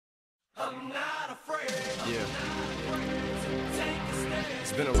Yeah.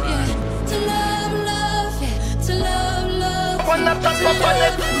 It's been a ride. To love, love, yeah. To love, love. I wanna top up on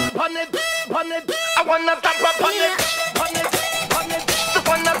it, on it, on it. I wanna top up on it, on it, on it. I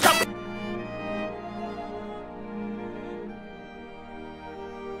wanna top.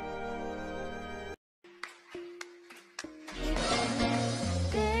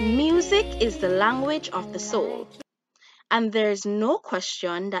 Music is the language of the soul, and there is no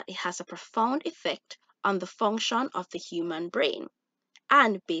question that it has a profound effect on the function of the human brain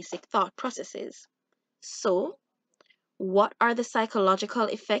and basic thought processes. So, what are the psychological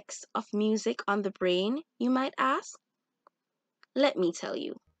effects of music on the brain, you might ask? Let me tell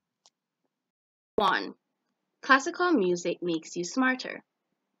you. 1. Classical music makes you smarter.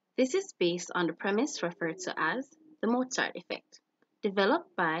 This is based on the premise referred to as the Mozart effect,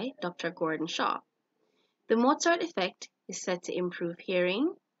 developed by Dr. Gordon Shaw. The Mozart effect is said to improve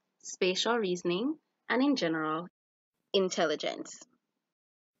hearing, spatial reasoning, and in general, intelligence.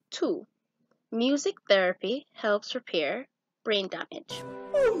 2. Music therapy helps repair brain damage.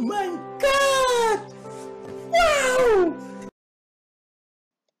 Oh my God! Wow!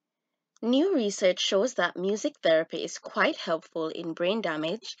 New research shows that music therapy is quite helpful in brain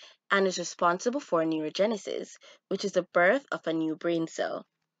damage and is responsible for neurogenesis, which is the birth of a new brain cell.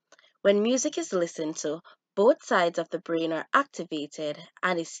 When music is listened to, both sides of the brain are activated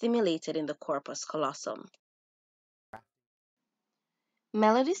and is stimulated in the corpus callosum.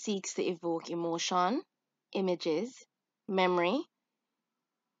 Melody seeks to evoke emotion, images, memory,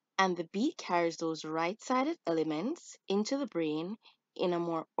 and the beat carries those right-sided elements into the brain in a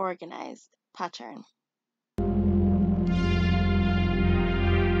more organized pattern.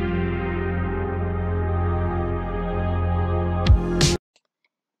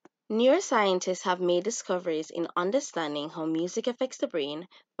 Neuroscientists have made discoveries in understanding how music affects the brain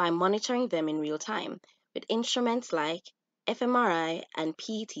by monitoring them in real time with instruments like fMRI and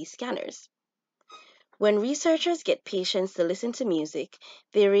PET scanners. When researchers get patients to listen to music,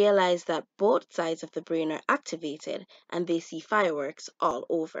 they realize that both sides of the brain are activated and they see fireworks all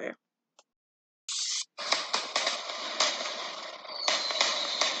over.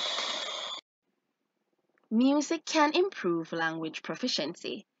 Music can improve language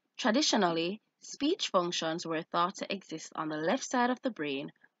proficiency. Traditionally, speech functions were thought to exist on the left side of the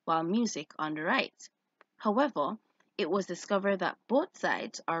brain while music on the right. However, it was discovered that both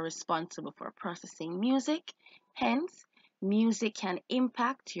sides are responsible for processing music, hence, music can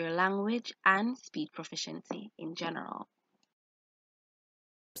impact your language and speech proficiency in general.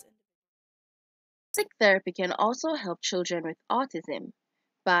 Music therapy can also help children with autism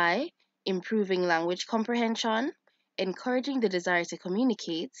by improving language comprehension, encouraging the desire to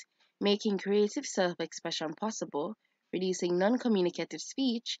communicate, making creative self-expression possible, reducing non-communicative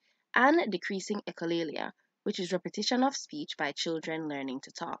speech, and decreasing echolalia, which is repetition of speech by children learning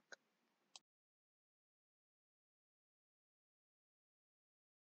to talk.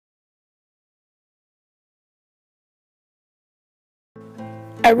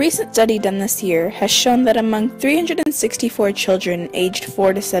 A recent study done this year has shown that among 364 children aged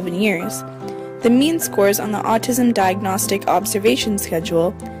 4 to 7 years, the mean scores on the Autism Diagnostic Observation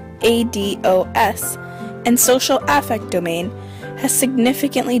Schedule, ADOS, and social affect domain has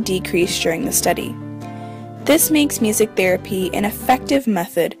significantly decreased during the study. This makes music therapy an effective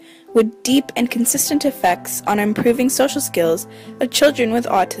method with deep and consistent effects on improving social skills of children with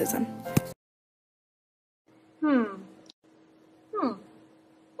autism.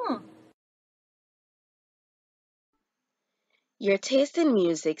 Your taste in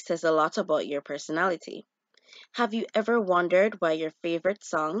music says a lot about your personality. Have you ever wondered why your favorite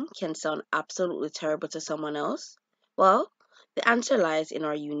song can sound absolutely terrible to someone else? Well, the answer lies in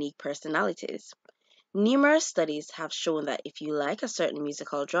our unique personalities. Numerous studies have shown that if you like a certain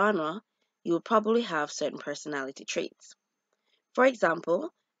musical genre, you will probably have certain personality traits. For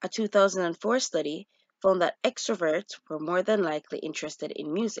example, a 2004 study found that extroverts were more than likely interested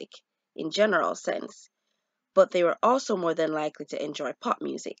in music, in general sense, but they were also more than likely to enjoy pop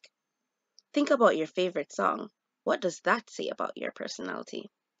music. Think about your favorite song. What does that say about your personality?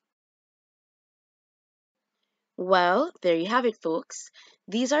 Well, there you have it, folks.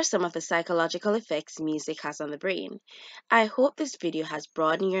 These are some of the psychological effects music has on the brain. I hope this video has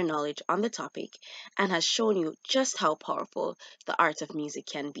broadened your knowledge on the topic and has shown you just how powerful the art of music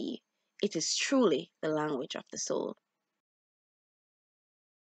can be. It is truly the language of the soul.